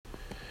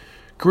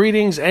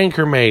Greetings,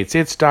 Anchor Mates.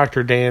 It's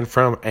Dr. Dan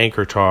from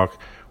Anchor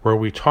Talk, where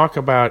we talk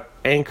about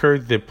Anchor,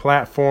 the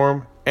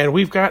platform, and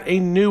we've got a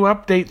new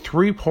update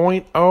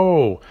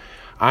 3.0.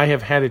 I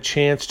have had a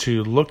chance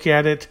to look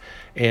at it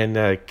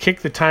and kick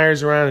the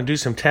tires around and do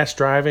some test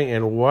driving,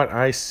 and what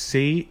I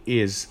see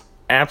is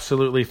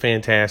absolutely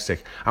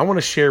fantastic. I want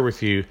to share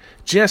with you,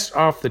 just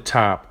off the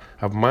top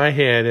of my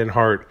head and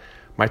heart,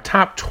 my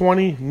top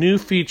 20 new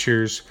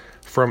features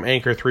from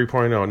Anchor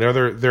 3.0. Now,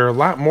 there are a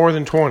lot more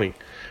than 20.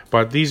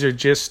 But these are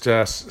just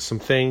some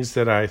things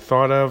that I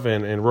thought of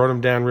and wrote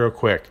them down real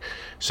quick.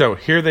 So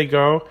here they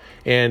go.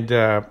 And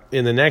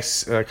in the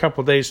next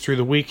couple days through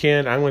the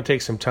weekend, I'm going to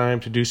take some time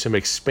to do some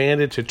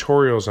expanded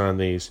tutorials on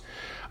these.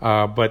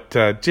 But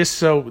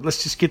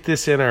let's just get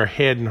this in our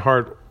head and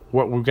heart,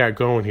 what we've got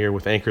going here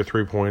with Anchor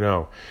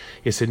 3.0.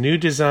 It's a new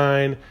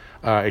design,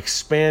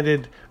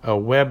 expanded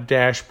web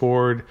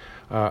dashboard,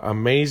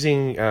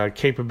 amazing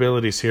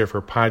capabilities here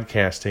for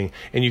podcasting,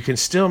 and you can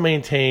still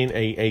maintain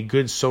a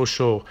good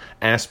social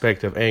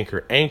aspect of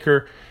Anchor.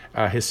 Anchor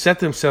has set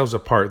themselves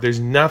apart.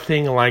 There's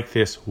nothing like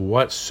this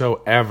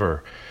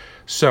whatsoever.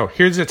 So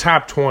here's the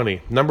top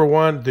 20. Number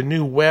 1, the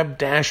new web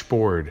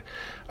dashboard.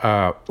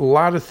 A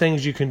lot of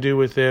things you can do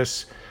with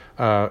this.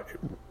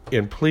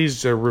 And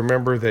please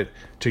remember that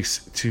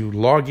to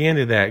log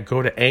into that,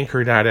 go to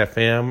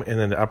anchor.fm, and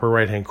then the upper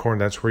right-hand corner,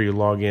 that's where you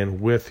log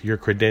in with your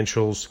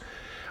credentials.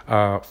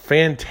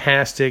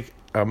 Fantastic,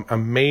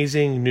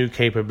 amazing new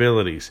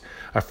capabilities.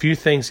 A few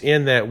things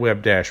in that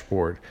web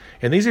dashboard.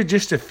 And these are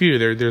just a few.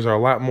 There's a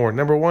lot more.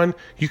 Number 1,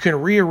 you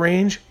can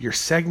rearrange your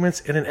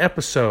segments in an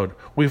episode.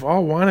 We've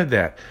all wanted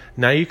that.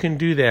 Now you can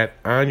do that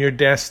on your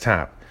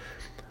desktop.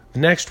 The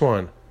next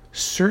one,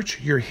 search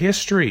your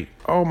history.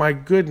 Oh my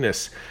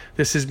goodness.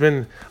 This has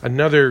been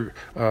another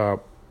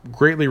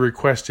greatly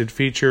requested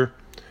feature.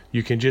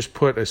 You can just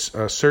put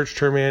a search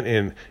term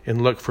in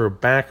and look for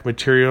back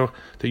material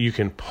that you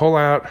can pull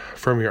out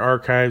from your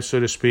archives, so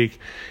to speak,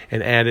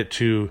 and add it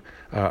to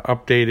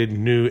updated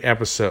new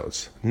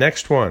episodes.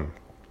 Next one,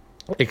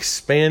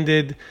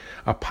 expanded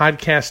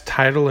podcast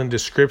title and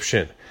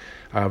description.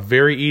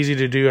 Very easy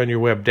to do on your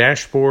web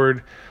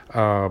dashboard,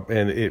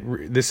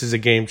 and this is a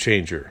game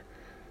changer.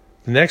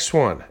 The next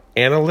one,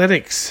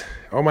 analytics.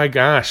 Oh my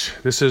gosh,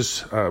 this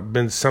has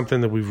been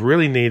something that we've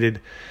really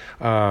needed.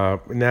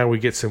 Now we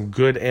get some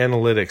good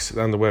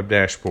analytics on the web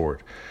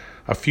dashboard.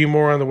 A few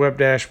more on the web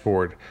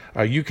dashboard.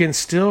 You can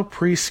still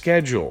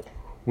pre-schedule,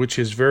 which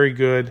is very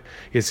good.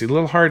 It's a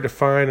little hard to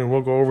find, and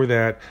we'll go over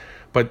that.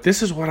 But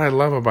this is what I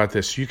love about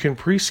this. You can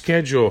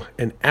pre-schedule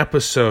an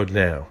episode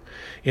now.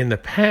 In the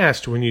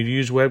past, when you'd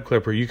use Web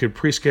Clipper, you could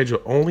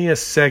pre-schedule only a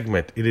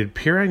segment. It'd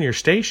appear on your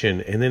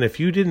station, and then if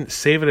you didn't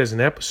save it as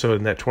an episode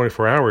in that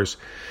 24 hours,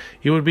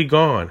 it would be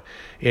gone.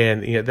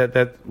 And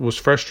that was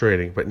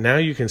frustrating. But now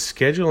you can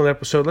schedule an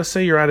episode. Let's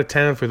say you're out of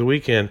town for the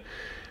weekend.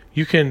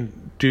 You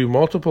can do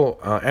multiple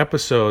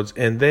episodes,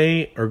 and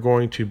they are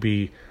going to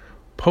be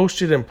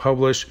posted and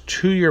published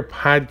to your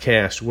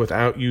podcast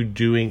without you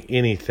doing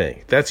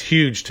anything. That's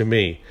huge to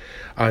me.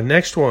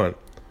 Next one,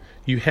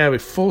 you have a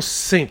full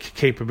sync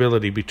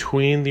capability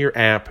between your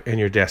app and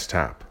your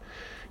desktop.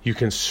 You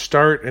can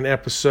start an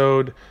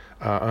episode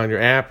on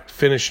your app,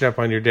 finish it up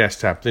on your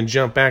desktop, then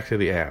jump back to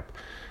the app.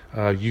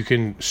 You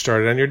can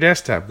start it on your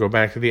desktop, go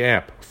back to the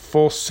app.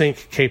 Full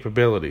sync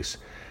capabilities.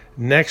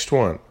 Next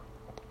one,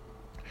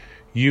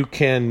 you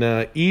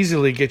can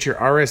easily get your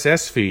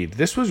RSS feed.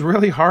 This was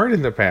really hard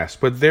in the past,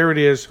 but there it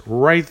is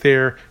right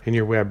there in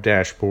your web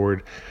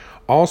dashboard.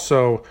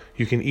 Also,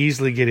 you can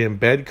easily get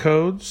embed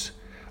codes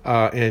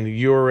and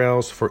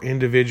URLs for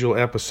individual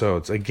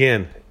episodes.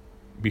 Again,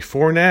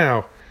 before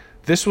now,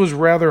 this was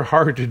rather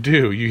hard to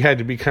do. You had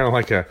to be kind of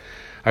like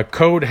a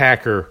code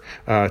hacker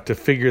to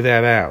figure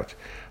that out.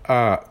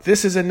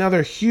 This is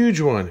another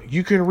huge one.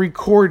 You can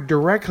record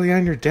directly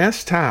on your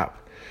desktop.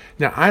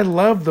 Now, I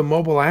love the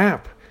mobile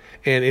app,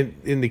 and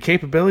in the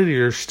capabilities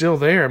are still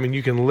there. I mean,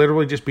 you can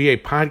literally just be a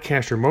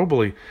podcaster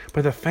mobily,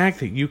 but the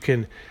fact that you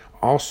can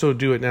also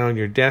do it now on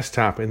your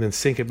desktop and then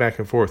sync it back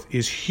and forth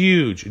is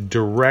huge.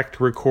 Direct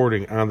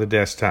recording on the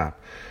desktop.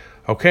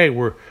 Okay,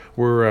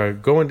 we're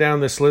going down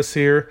this list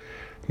here.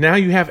 Now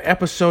you have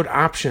episode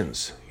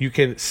options. You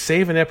can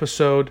save an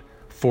episode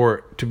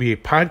to be a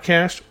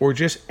podcast or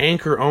just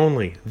Anchor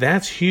only.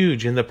 That's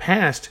huge. In the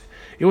past,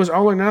 it was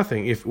all or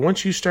nothing.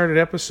 Once you started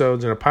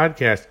episodes in a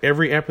podcast,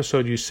 every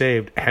episode you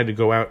saved had to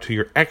go out to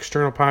your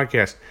external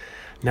podcast.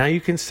 Now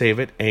you can save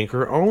it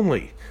Anchor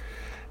only.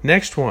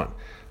 Next one,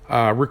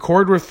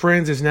 record with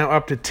friends is now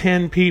up to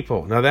 10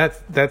 people. Now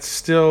that's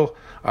still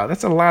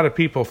that's a lot of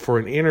people for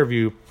an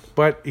interview,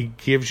 but it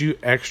gives you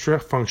extra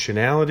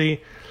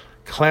functionality,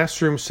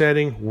 classroom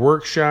setting,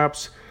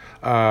 workshops,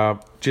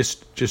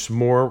 just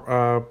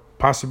more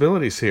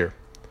possibilities here.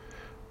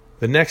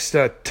 The next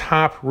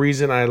top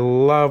reason I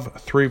love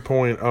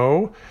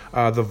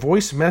 3.0, the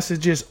voice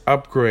messages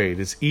upgrade.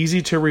 It's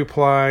easy to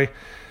reply.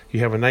 You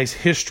have a nice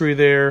history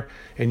there,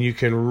 and you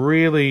can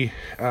really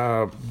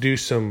do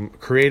some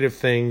creative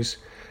things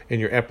in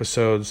your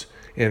episodes.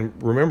 And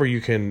remember,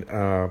 you can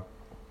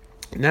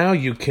now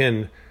you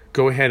can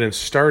go ahead and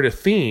start a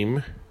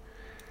theme.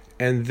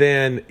 And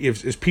then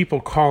if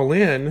people call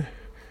in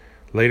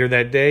later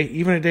that day,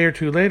 even a day or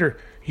two later,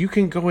 you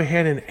can go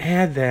ahead and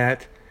add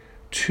that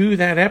to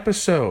that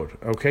episode.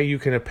 Okay, you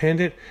can append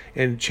it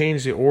and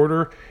change the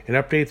order and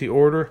update the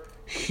order.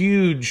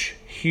 Huge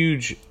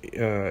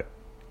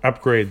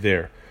upgrade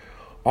there.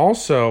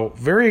 Also,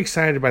 very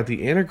excited about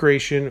the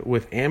integration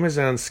with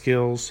Amazon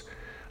Skills,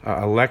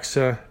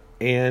 Alexa,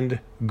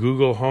 and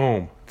Google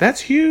Home.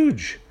 That's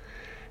huge.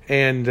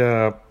 And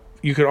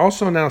you can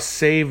also now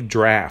save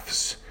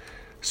drafts.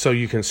 So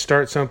you can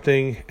start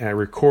something and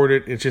record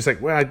it. It's just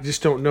like, well, I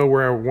just don't know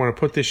where I want to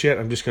put this yet.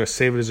 I'm just going to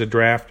save it as a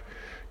draft,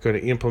 going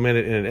to implement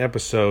it in an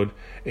episode.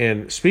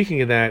 And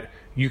speaking of that,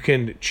 you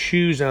can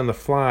choose on the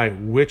fly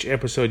which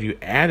episode you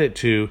add it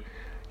to.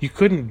 You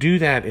couldn't do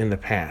that in the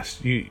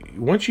past.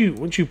 Once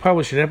you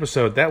publish an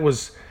episode, that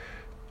was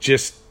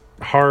just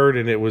hard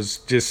and it was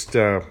just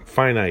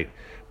finite.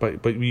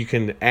 But you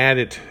can add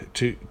it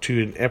to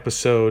an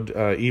episode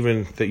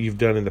even that you've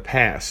done in the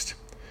past.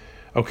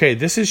 Okay,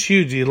 this is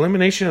huge. The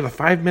elimination of the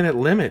 5-minute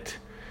limit.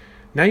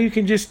 Now you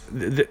can just...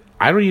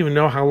 I don't even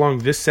know how long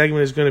this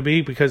segment is going to be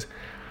because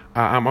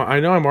I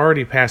know I'm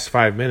already past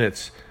 5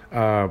 minutes.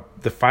 The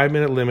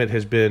 5-minute limit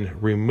has been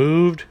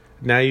removed.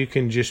 Now you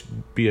can just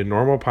be a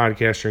normal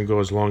podcaster and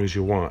go as long as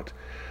you want.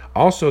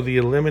 Also, the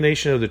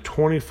elimination of the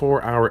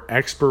 24-hour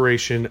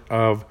expiration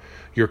of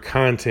your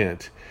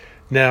content.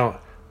 Now,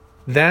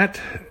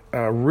 that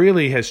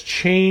really has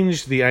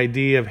changed the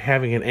idea of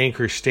having an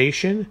anchor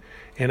station.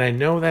 And I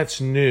know that's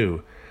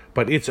new,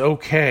 but it's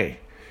okay.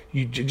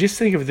 You just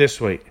think of it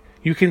this way.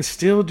 You can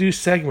still do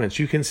segments.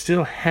 You can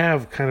still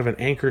have kind of an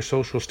anchor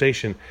social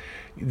station.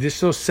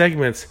 Those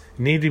segments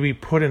need to be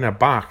put in a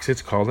box.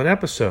 It's called an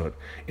episode.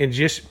 And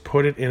just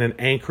put it in an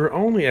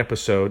anchor-only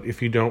episode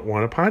if you don't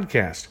want a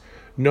podcast.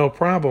 No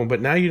problem.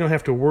 But now you don't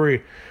have to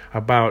worry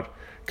about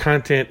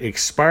content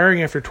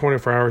expiring after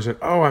 24 hours and,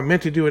 oh, I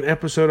meant to do an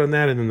episode on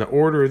that and then the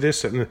order of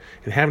this and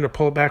having to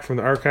pull it back from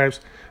the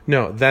archives.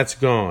 No, that's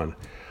gone.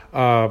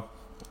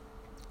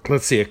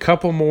 Let's see, a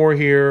couple more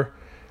here.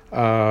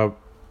 You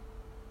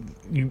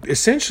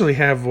essentially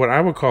have what I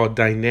would call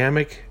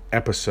dynamic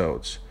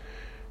episodes.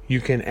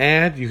 You can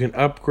add, you can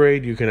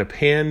upgrade, you can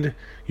append,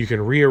 you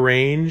can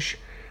rearrange.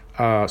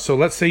 So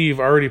let's say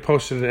you've already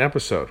posted an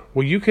episode.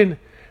 Well, you can,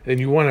 and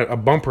you want a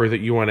bumper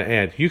that you want to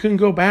add. You can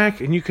go back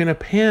and you can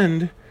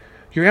append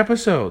your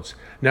episodes.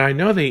 Now, I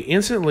know they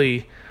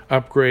instantly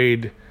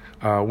upgrade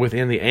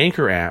within the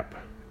Anchor app,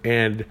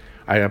 and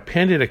I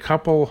appended a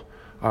couple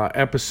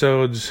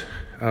episodes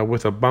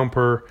with a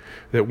bumper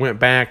that went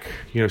back,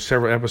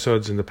 several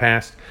episodes in the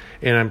past,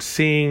 and I'm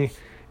seeing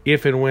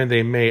if and when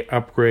they may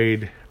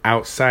upgrade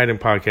outside in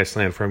podcast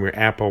land from your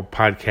Apple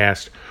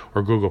Podcast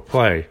or Google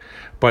Play.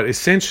 But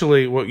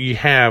essentially what you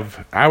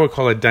have, I would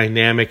call it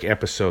dynamic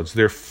episodes.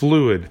 They're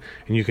fluid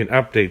and you can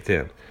update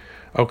them.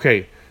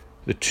 Okay,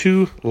 the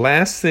two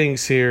last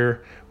things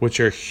here, which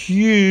are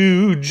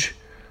huge: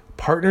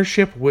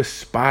 partnership with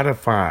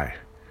Spotify.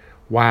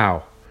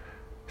 Wow.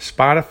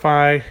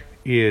 Spotify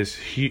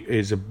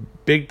is a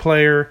big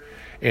player,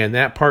 and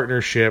that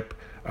partnership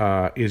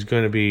is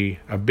going to be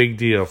a big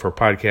deal for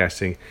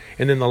podcasting.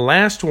 And then the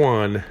last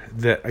one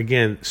that,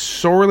 again,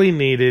 sorely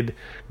needed,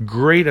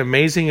 great,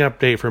 amazing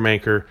update from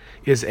Anchor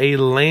is a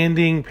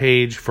landing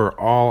page for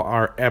all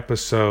our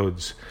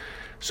episodes.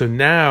 So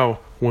now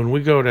when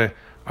we go to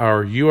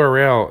our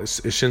URL,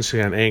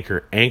 essentially on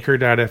Anchor,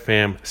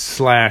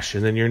 anchor.fm/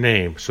 and then your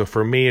name. So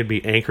for me, it'd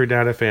be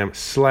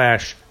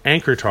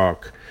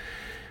anchor.fm/AnchorTalk.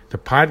 The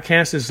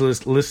podcast is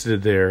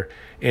listed there,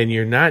 and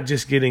you're not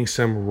just getting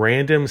some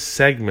random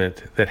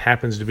segment that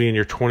happens to be in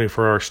your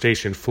 24-hour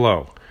station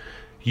flow.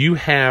 You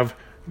have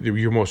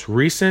your most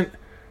recent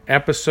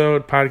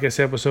podcast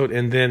episode,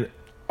 and then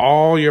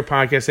all your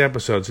podcast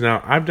episodes.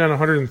 Now, I've done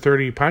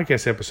 130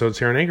 podcast episodes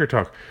here on Anchor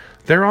Talk.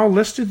 They're all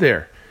listed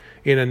there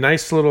in a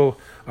nice little,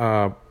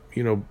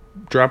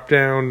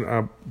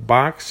 drop-down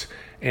box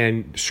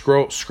and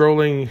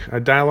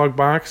scrolling dialog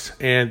box,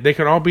 and they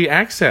can all be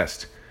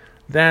accessed.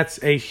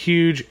 That's a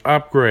huge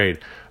upgrade.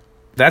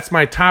 That's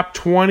my top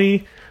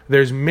 20.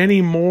 There's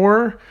many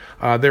more.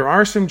 There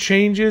are some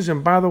changes.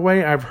 And by the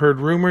way, I've heard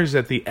rumors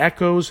that the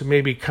echoes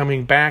may be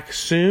coming back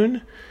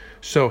soon.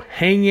 So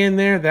hang in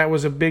there. That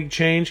was a big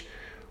change.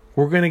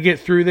 We're going to get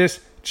through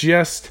this.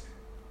 Just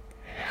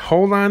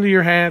hold on to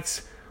your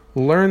hats.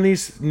 Learn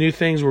these new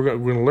things. We're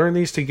going to learn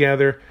these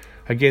together.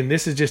 Again,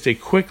 this is just a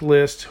quick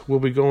list. We'll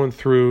be going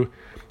through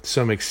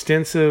some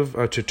extensive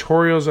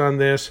tutorials on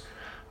this.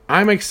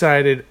 I'm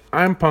excited.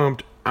 I'm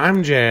pumped.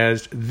 I'm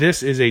jazzed.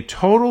 This is a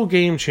total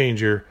game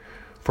changer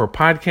for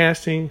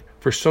podcasting,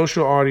 for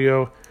social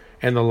audio,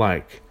 and the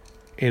like.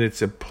 And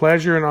it's a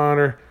pleasure and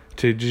honor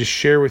to just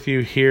share with you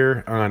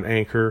here on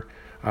Anchor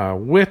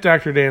with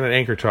Dr. Dan at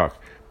Anchor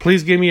Talk.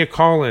 Please give me a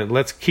call in.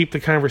 Let's keep the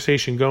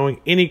conversation going.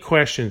 Any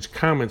questions,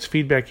 comments,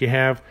 feedback you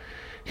have,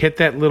 hit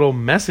that little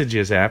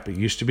messages app. It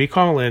used to be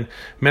call in,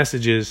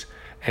 messages,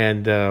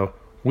 and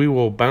we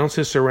will bounce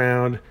this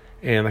around.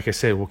 And like I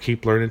said, we'll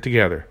keep learning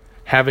together.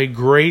 Have a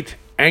great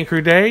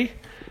Anchor day,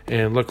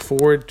 and look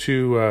forward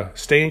to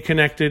staying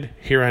connected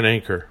here on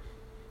Anchor.